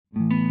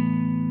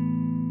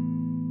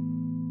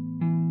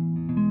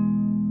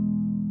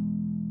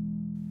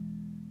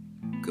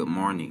Good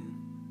morning,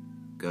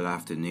 good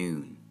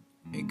afternoon,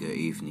 and good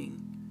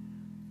evening,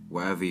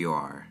 wherever you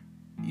are,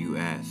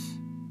 US,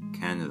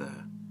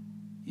 Canada,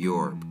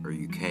 Europe, or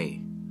UK.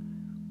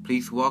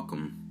 Please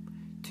welcome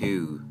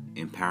to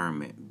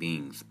Empowerment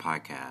Beings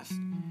podcast.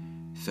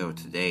 So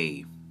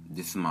today,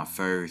 this is my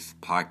first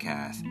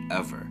podcast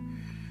ever.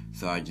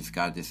 So I just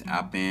got this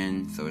app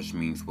in, so which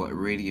means what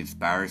really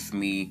inspires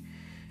me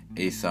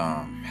is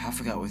I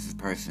forgot what's this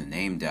person's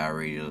name that I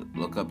really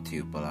look up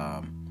to, but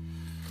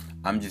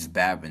I'm just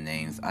bad with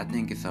names. I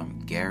think it's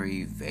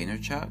Gary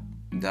Vaynerchuk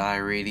that I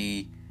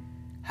really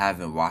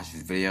haven't watched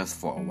his videos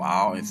for a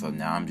while, and so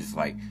now I'm just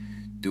like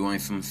doing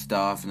some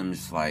stuff, and I'm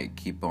just like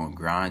keep on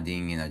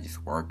grinding, and I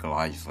just work a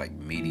lot, just like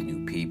meeting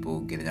new people,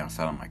 getting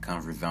outside of my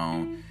comfort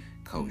zone,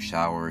 cold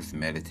showers,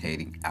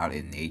 meditating, out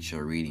in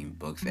nature, reading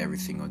books every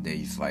single day,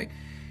 just like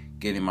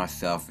getting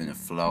myself in the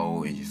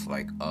flow and just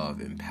like of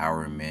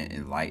empowerment,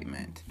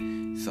 enlightenment.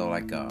 So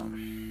like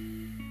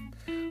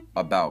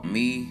about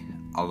me,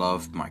 I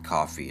love my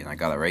coffee, and I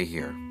got it right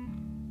here.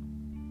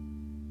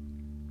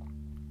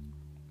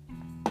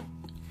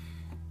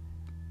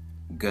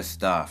 Good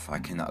stuff. I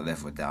cannot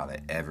live without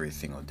it every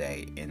single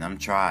day, and I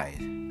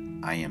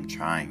am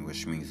trying,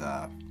 which means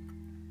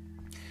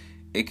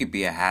it could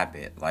be a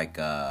habit. Like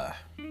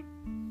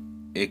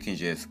it can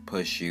just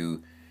push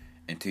you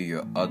into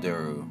your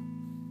other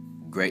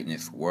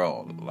greatness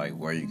world, like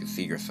where you can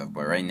see yourself.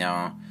 But right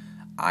now,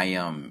 I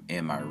am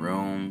in my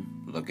room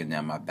looking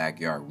at my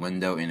backyard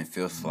window, and it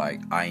feels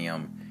like I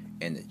am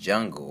in the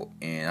jungle,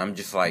 and I'm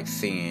just like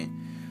seeing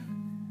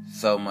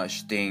so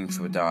much things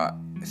without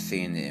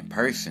seeing it in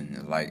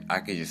person. Like I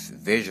could just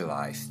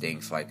visualize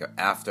things, like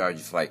after I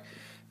just like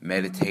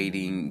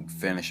meditating,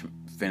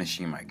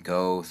 finishing my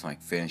goals,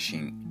 like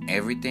finishing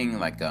everything,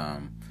 like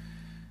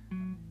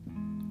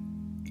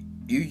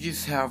you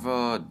just have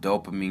a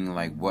dopamine,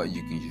 like what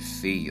you can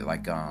just see,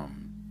 like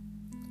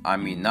I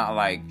mean, not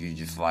like you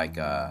just like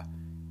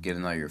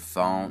getting on your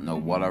phone or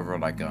whatever,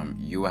 like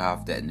you will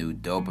have that new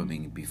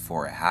dopamine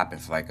before it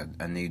happens, like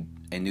a new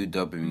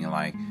dopamine,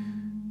 like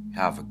you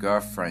have a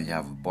girlfriend, you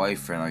have a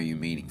boyfriend, or you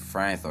meeting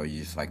friends, or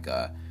you just like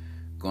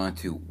going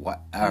to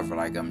whatever,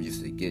 like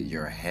just to get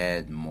your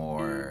head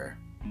more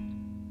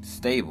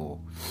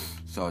stable.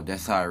 So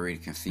that's how I really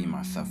can see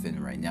myself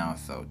in right now.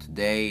 So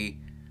today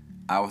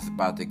I was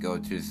about to go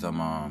to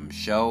some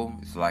show.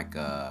 It's like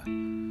a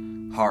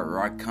hard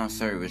rock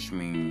concert, which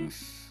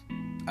means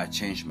I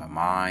changed my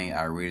mind.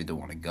 I really don't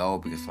want to go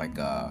because like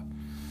I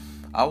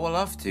would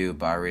love to,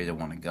 but I really don't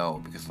want to go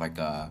because like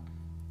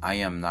I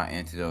am not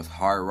into those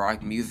hard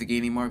rock music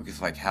anymore,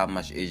 because like how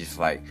much it just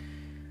like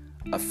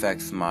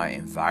affects my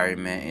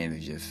environment and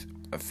it just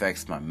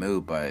affects my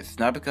mood. But it's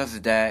not because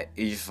of that.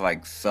 It's just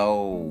like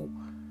so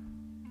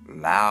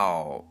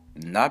loud.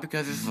 Not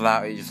because it's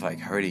loud, it's just like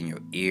hurting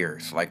your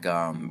ears. Like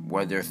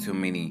where there's too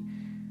many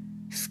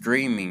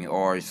screaming,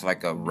 or it's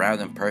like a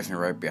random person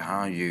right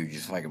behind you,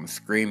 just like I'm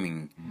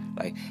screaming,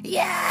 like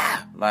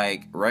yeah,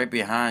 like right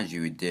behind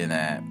you. Then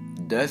that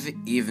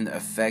doesn't even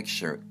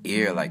affect your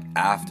ear. Like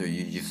after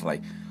you just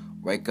like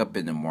wake up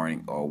in the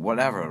morning or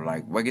whatever,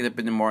 like waking up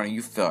in the morning,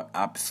 you feel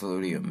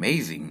absolutely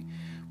amazing,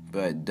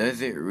 but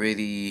does it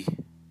really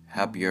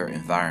help your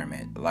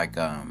environment? Like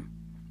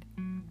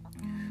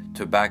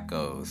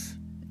tobaccos,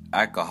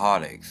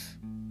 alcoholics,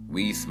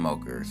 weed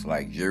smokers,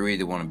 like you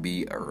really want to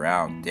be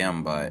around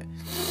them, but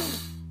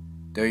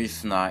they're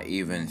just not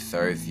even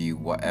serve you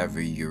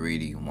whatever you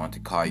really want to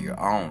call your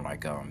own.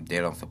 Like they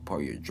don't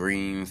support your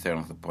dreams, they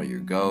don't support your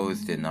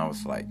goals. Then I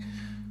was like,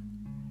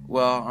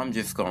 well, I'm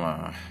just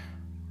gonna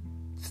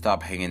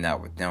stop hanging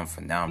out with them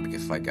for now,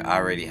 because like I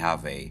already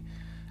have a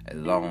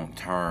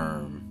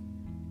long-term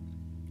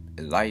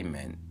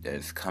enlightenment that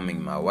is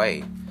coming my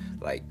way.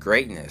 Like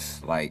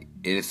greatness, like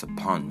it is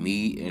upon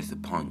me, it is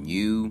upon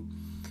you,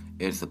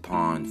 it is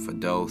upon for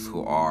those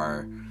who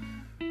are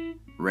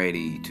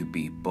ready to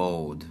be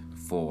bold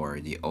for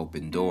the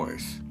open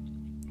doors.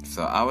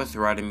 So I was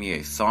writing me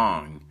a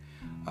song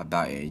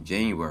about it in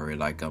January.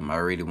 Like I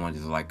really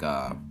wanted to like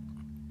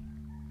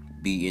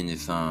be in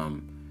this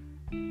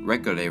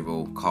record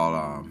label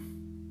called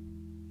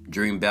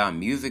Dreambound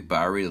Music, but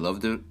I really love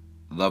the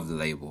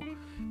label,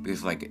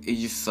 because like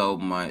it's just so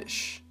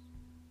much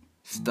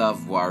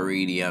stuff what I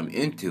really am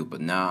into.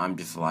 But now I'm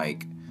just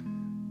like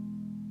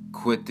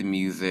quit the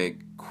music,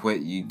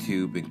 quit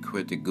YouTube, and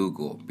quit the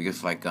Google,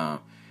 because like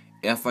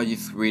if I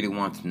just really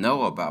want to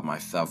know about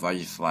myself, I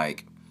just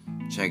like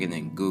checking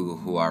in Google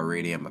who I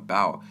really am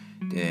about.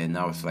 Then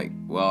I was like,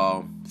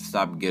 well,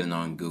 stop getting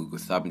on Google,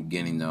 stop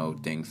getting know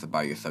things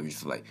about yourself.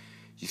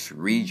 Just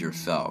read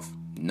yourself,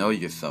 know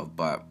yourself,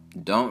 but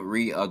don't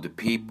read other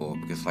people,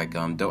 because like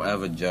don't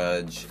ever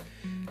judge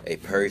a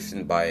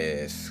person by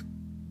his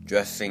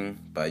dressing.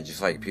 But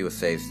just like people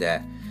say is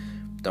that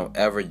don't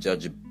never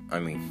judge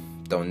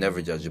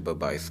a book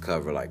by its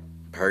cover, like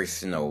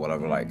person or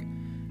whatever. Like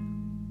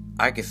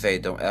I could say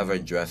don't ever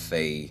dress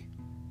a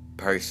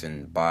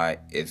person by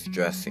its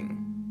dressing.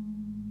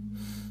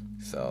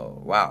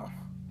 So wow,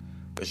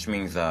 which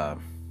means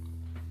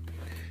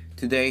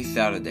today's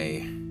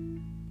Saturday,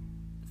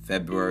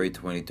 February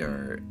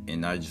 23rd,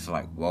 and I just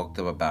like woke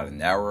up about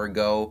an hour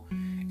ago,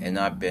 and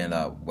I've been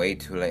up way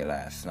too late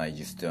last night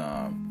just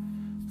to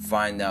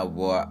find out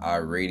what I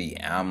really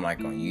am like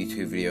on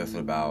YouTube videos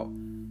about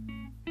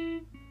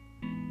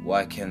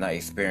what can I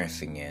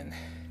experiencing in,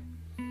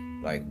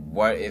 like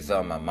what is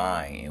on my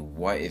mind and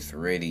what is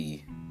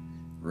really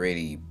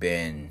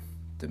been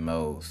the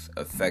most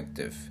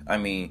effective. I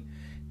mean,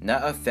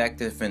 not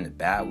effective in the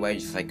bad way,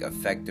 just like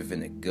effective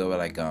in the good way,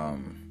 like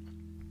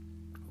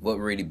what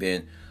really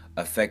been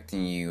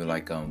affecting you,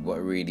 like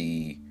what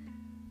really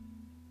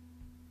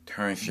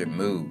turns your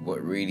mood,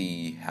 what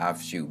really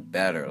helps you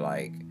better.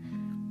 Like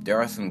there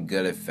are some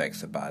good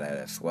effects about that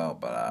as well,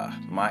 but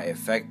my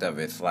effect of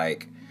it's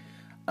like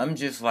I'm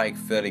just like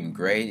feeling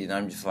great, and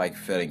I'm just like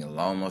feeling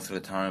alone most of the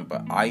time,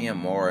 but I am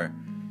more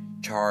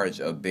charged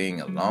of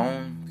being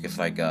alone because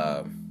like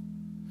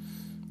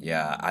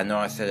yeah, I know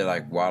I said it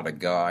like a while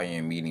ago, I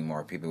am meeting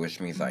more people,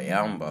 which means I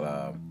am, but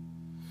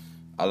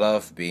I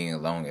love being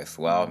alone as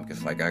well,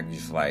 because like I can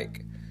just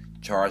like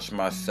charge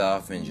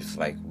myself and just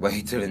like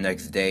wait till the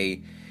next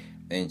day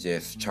and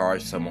just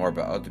charge some more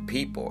about other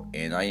people.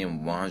 And I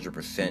am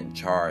 100%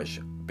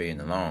 charged being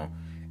alone,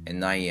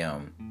 and I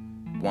am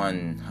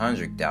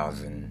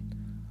 100,000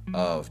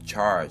 of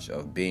charge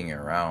of being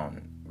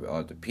around with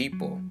other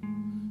people,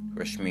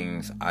 which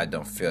means I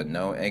don't feel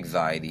no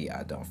anxiety,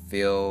 I don't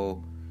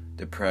feel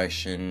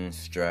depression,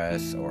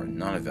 stress, or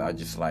none of it. I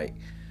just like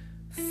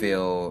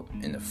feel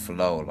in the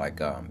flow,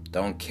 like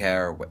don't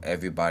care what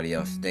everybody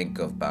else think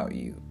about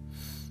you,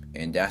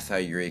 and that's how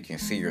you really can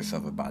see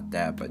yourself about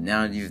that. But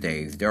now these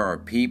days there are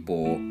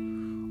people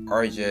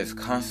are just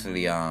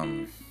constantly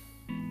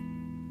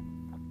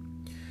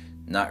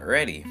not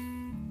ready.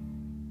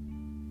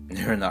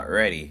 They're not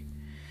ready.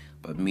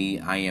 But me,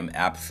 I am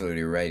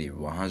absolutely ready,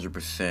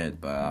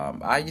 100%.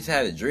 But I just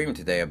had a dream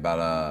today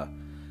about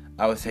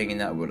I was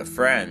hanging out with a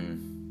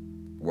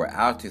friend. We're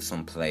out to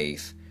some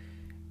place,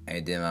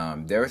 and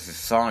then there was a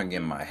song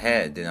in my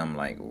head. Then I'm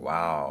like,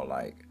 wow,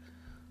 like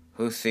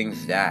who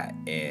sings that?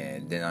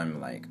 And then I'm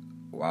like,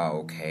 wow,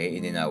 okay.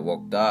 And then I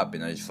woke up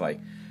and I just like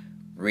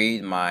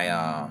read my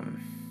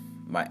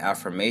my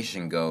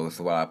affirmation goals,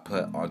 what I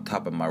put on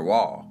top of my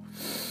wall.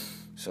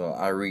 So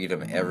I read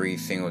them every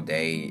single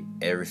day,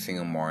 every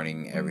single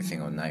morning, every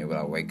single night when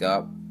I wake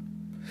up.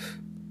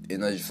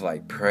 And I just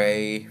like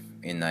pray,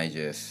 and I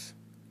just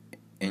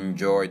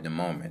enjoy the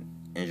moment.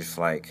 And just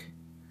like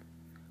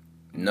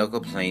no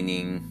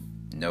complaining,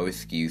 no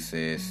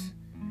excuses.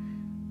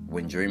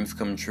 When dreams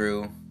come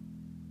true,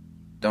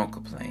 don't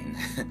complain.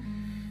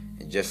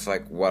 Just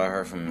like what I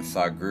heard from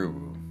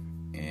Sadhguru,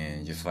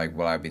 and just like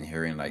what I've been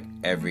hearing, like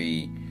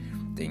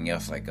everything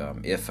else, like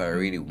if I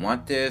really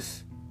want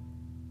this,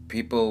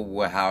 people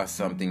will have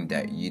something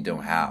that you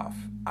don't have,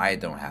 I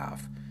don't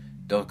have.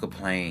 Don't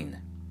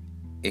complain.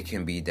 It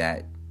can be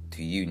that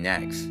to you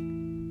next.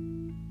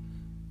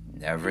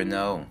 Never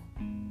know.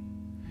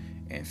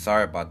 And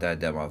sorry about that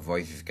my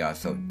voice just got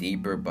so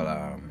deeper,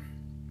 but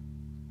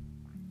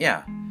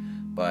yeah.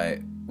 But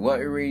what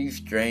really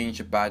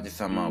strange about this,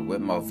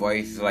 with my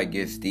voice like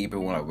gets deeper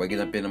when I'm waking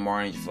up in the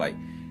morning, just like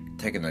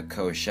taking a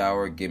cold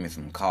shower, give me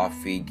some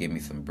coffee, give me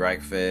some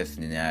breakfast,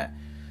 and that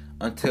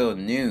until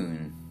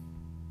noon.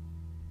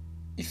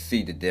 You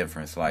see the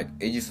difference. Like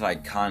it just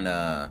like kind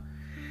of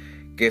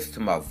gets to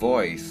my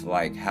voice,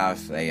 like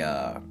has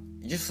a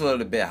just a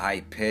little bit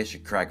high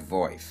pitched, cracked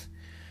voice.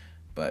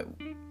 But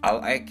I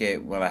like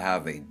it when I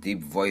have a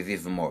deep voice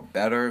even more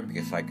better,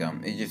 because like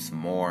it's just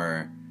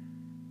more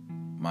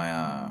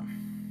my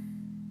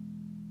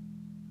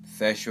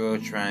sexual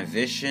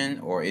transition,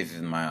 or is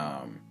it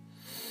my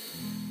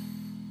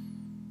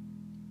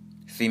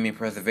semen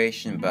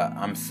preservation. But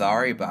I'm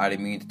sorry, but I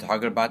didn't mean to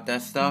talk about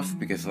that stuff,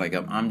 because like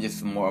I'm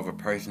just more of a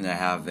person that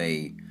have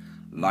a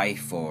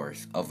life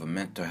force of a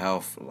mental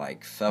health,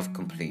 like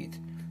self-complete,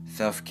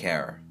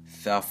 self-care,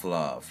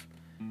 self-love,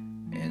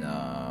 and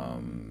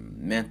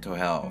mental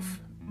health.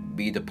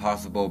 Be the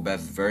possible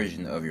best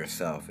version of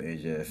yourself, and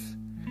just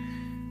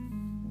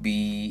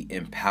be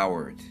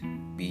empowered,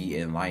 be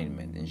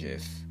enlightenment, and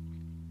just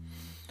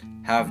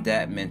have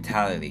that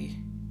mentality,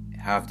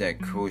 have that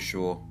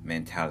crucial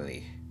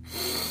mentality.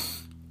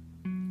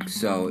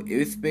 So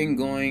it's been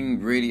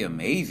going really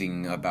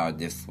amazing about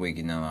this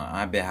week.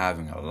 I've been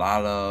having a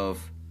lot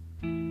of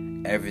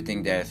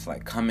everything that's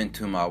like coming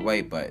to my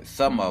way, but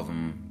some of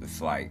them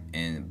it's like,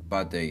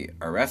 but the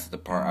rest of the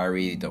part I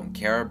really don't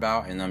care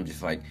about, and I'm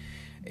just like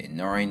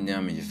ignoring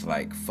them and just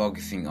like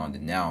focusing on the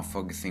now,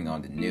 focusing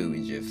on the new,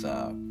 and just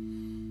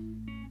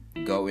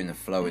go in the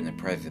flow in the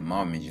present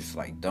moment. Just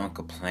like don't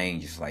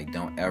complain, just like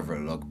don't ever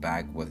look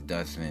back what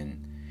doesn't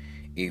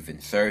even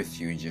serve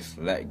you, and just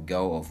let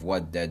go of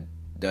what that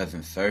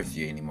doesn't serve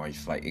you anymore.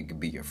 Just like it could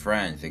be your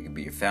friends, it could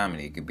be your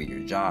family, it could be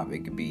your job,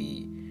 it could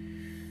be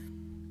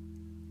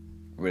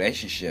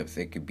relationships,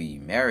 it could be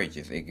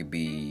marriages, it could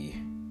be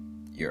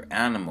your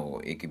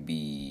animal, it could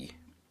be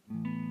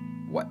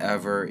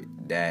whatever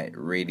that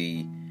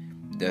really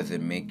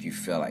doesn't make you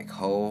feel like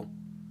whole.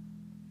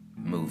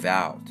 Move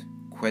out,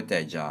 quit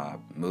that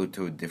job, move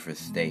to a different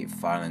state,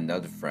 find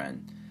another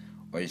friend,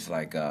 or just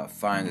like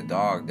find a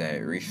dog that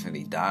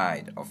recently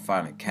died, or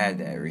find a cat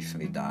that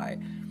recently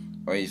died,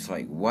 or just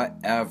like what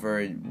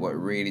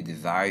really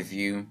desires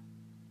you.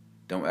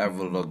 Don't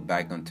ever look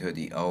back onto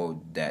the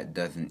old that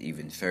doesn't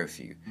even serve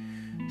you.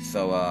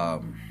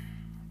 So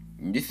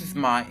this is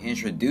my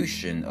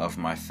introduction of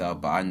myself,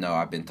 but I know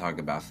I've been talking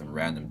about some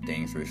random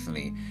things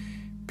recently,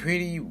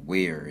 pretty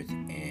weird,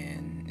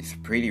 and it's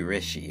pretty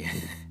rishy.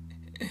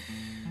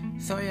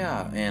 So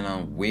yeah,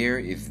 and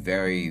weird is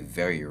very,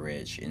 very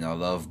rich, and I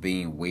love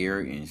being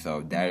weird, and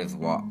so that is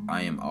what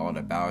I am all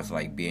about. It's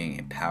like being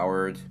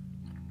empowered,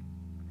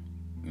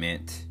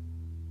 meant,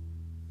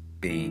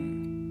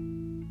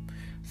 being.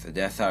 So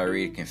that's how I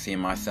really can see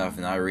myself,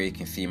 and I really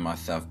can see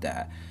myself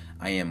that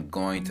I am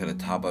going to the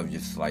top of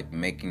just like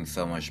making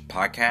so much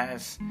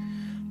podcasts,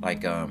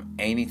 like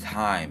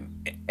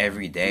anytime,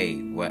 every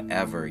day,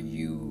 whatever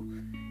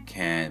you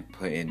can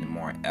put in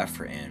more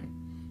effort in,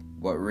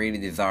 what really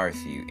desires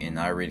you, and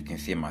I really can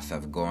see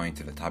myself going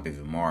to the top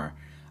even more.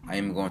 I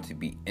am going to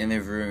be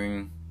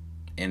interviewing,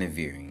 man.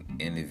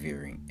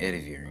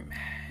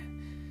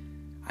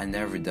 I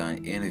never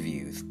done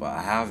interviews, but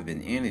I have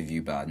been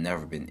interviewed, but I've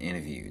never been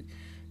interviewed.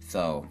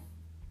 So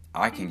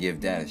I can give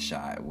that a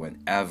shot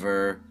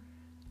whenever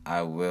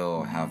I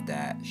will have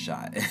that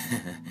shot.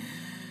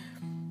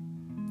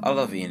 I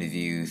love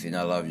interviews, and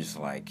I love just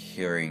like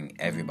hearing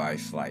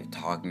everybody's like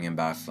talking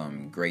about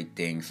some great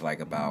things, like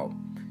about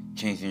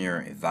changing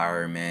your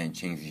environment,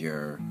 changing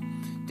your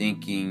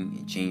thinking,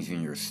 and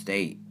changing your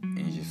state,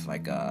 and just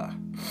like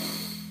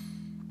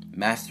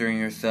mastering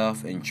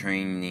yourself and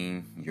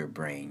training your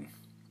brain.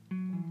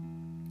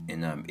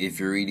 And if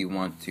you really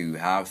want to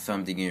have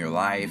something in your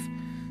life,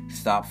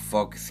 stop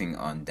focusing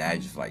on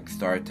that. Just like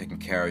start taking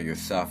care of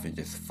yourself and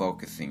just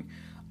focusing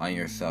on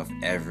yourself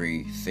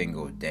every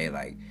single day.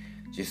 Like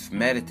just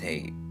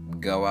meditate,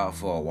 go out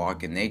for a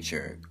walk in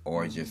nature,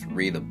 or just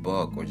read a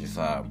book, or just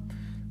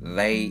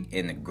lay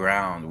in the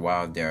ground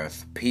while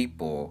there's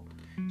people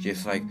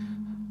just like,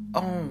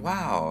 oh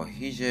wow,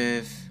 he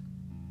just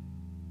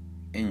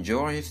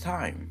enjoying his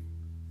time.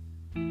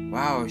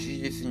 Wow,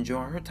 she's just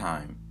enjoying her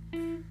time.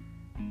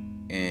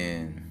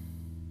 And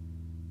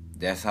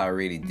that's how I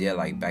really did.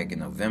 Like back in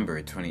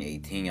November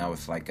 2018, I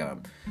was like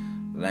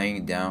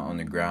laying down on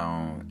the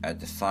ground at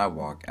the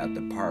sidewalk at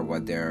the park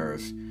where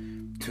there's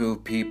two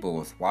people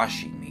was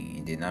watching me,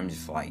 and then I'm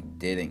just like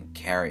didn't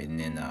care. And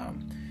then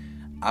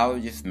I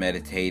was just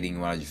meditating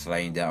when I was just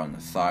laying down on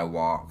the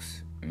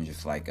sidewalks and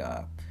just like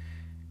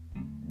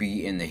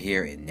be in the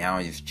here and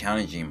now, just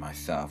challenging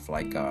myself,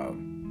 like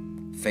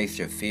face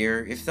your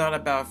fear. It's not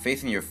about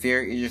facing your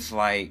fear, it's just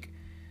like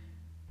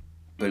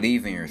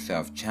believe in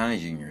yourself,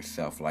 challenging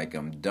yourself. Like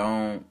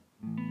don't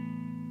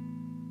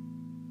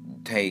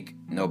take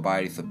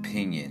nobody's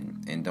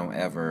opinion, and don't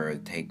ever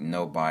take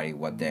nobody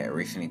what they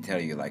recently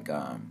tell you. Like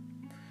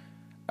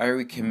I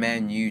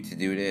recommend you to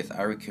do this,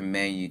 I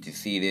recommend you to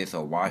see this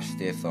or watch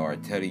this, or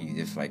telling you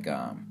just like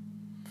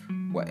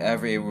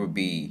whatever it will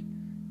be,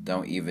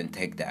 don't even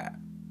take that,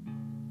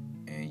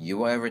 and you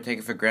won't ever take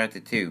it for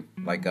granted too.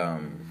 Like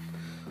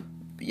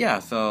yeah,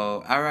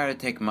 so I rather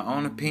take my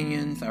own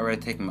opinions, I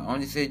rather take my own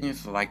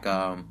decisions. Like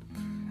I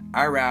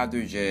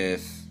rather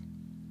just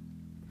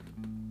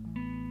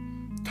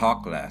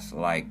talk less.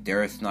 Like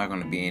there's not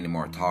going to be any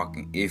more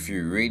talking. If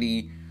you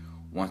really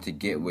want to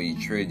get what you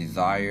truly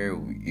desire,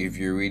 if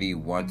you really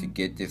want to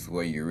get this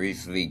what you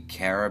really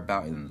care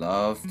about and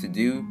love to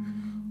do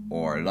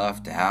or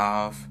love to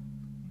have,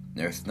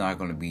 there's not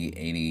going to be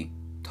any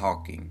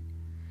talking.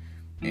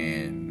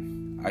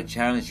 And I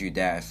challenge you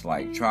that it's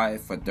like try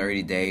it for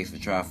 30 days, or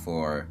try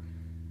for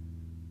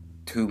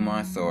 2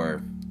 months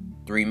or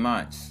 3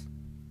 months,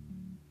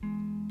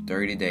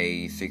 30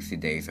 days, 60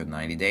 days, or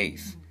 90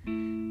 days.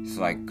 It's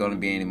like gonna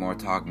be any more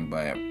talking,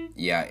 but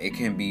yeah, it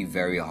can be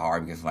very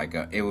hard because like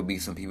it will be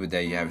some people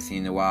that you haven't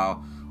seen in a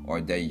while,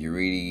 or that you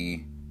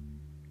really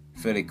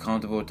feel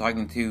comfortable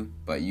talking to,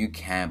 but you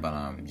can.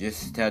 But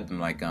just tell them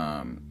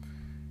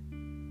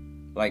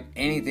like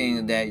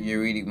anything that you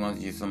really want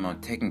to just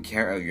taking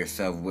care of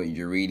yourself, what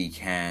you really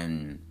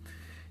can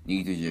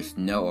need to just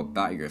know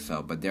about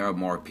yourself. But there are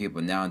more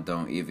people now that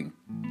don't even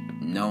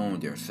know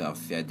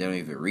themselves yet. They don't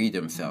even read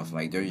themselves.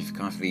 Like they're just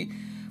constantly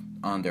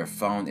on their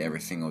phone every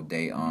single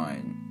day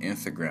on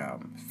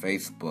Instagram,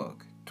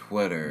 Facebook,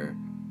 Twitter,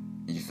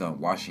 and just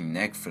watching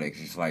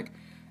Netflix. It's like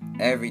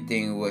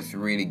everything was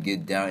really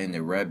get down in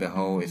the rabbit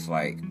hole. It's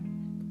like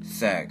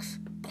sex,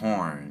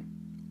 porn,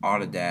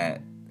 all of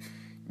that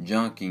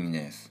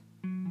junkiness,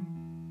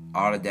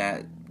 all of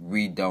that.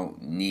 We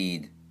don't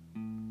need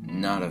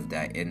none of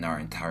that in our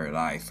entire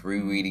lives. We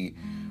really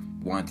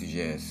want to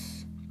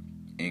just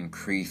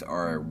increase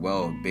our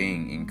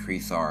well-being,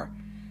 increase our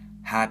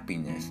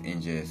happiness,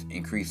 and just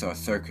increase our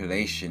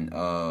circulation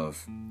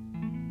of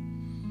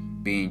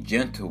being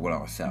gentle with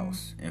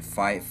ourselves and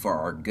fight for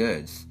our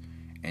goods.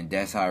 And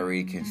that's how I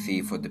really can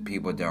see for the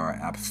people that are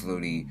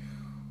absolutely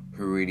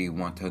who really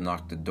want to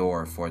knock the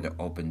door for the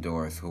open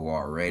doors, who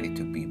are ready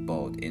to be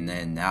bold. And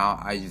then now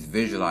I just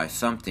visualize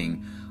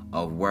something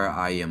of where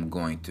I am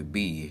going to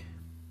be.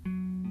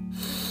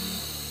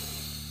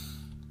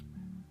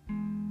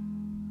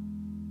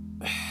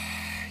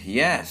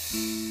 Yes.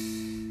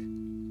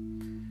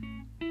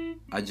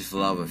 I just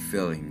love a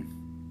feeling.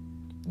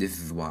 This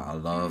is why I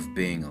love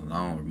being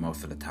alone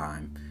most of the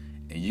time.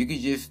 And you can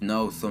just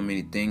know so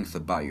many things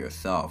about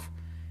yourself.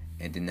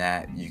 And then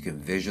that you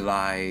can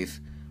visualize,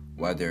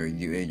 whether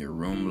you're in your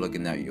room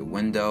looking out your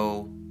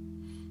window,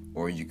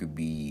 or you could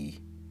be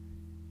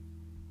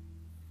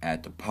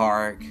at the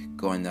park,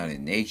 going out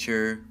in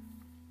nature.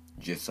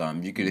 Just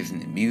you could listen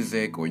to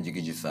music, or you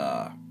could just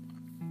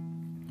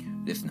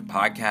listen to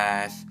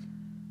podcasts.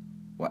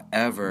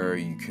 Whatever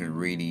you can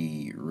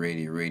really,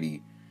 really,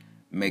 really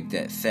make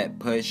that set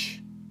push,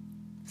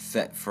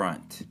 set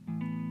front.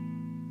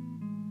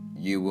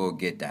 You will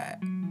get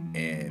that.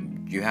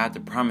 And you have to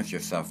promise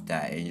yourself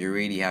that. And you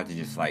really have to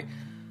just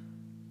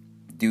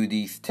do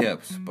these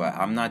tips. But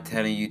I'm not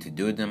telling you to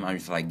do them. I'm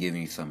just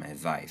giving you some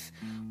advice.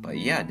 But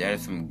yeah,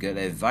 there's some good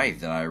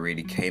advice that I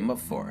really came up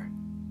for.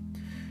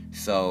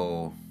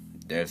 So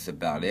that's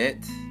about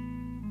it.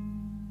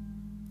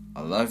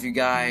 I love you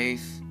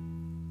guys.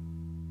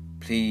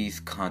 Please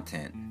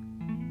content.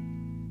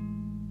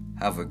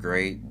 Have a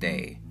great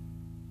day.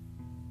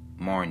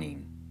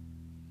 Morning,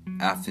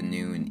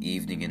 afternoon,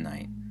 evening, and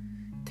night.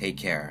 Take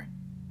care.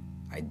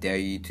 I dare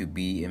you to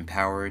be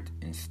empowered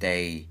and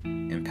stay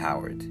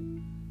empowered.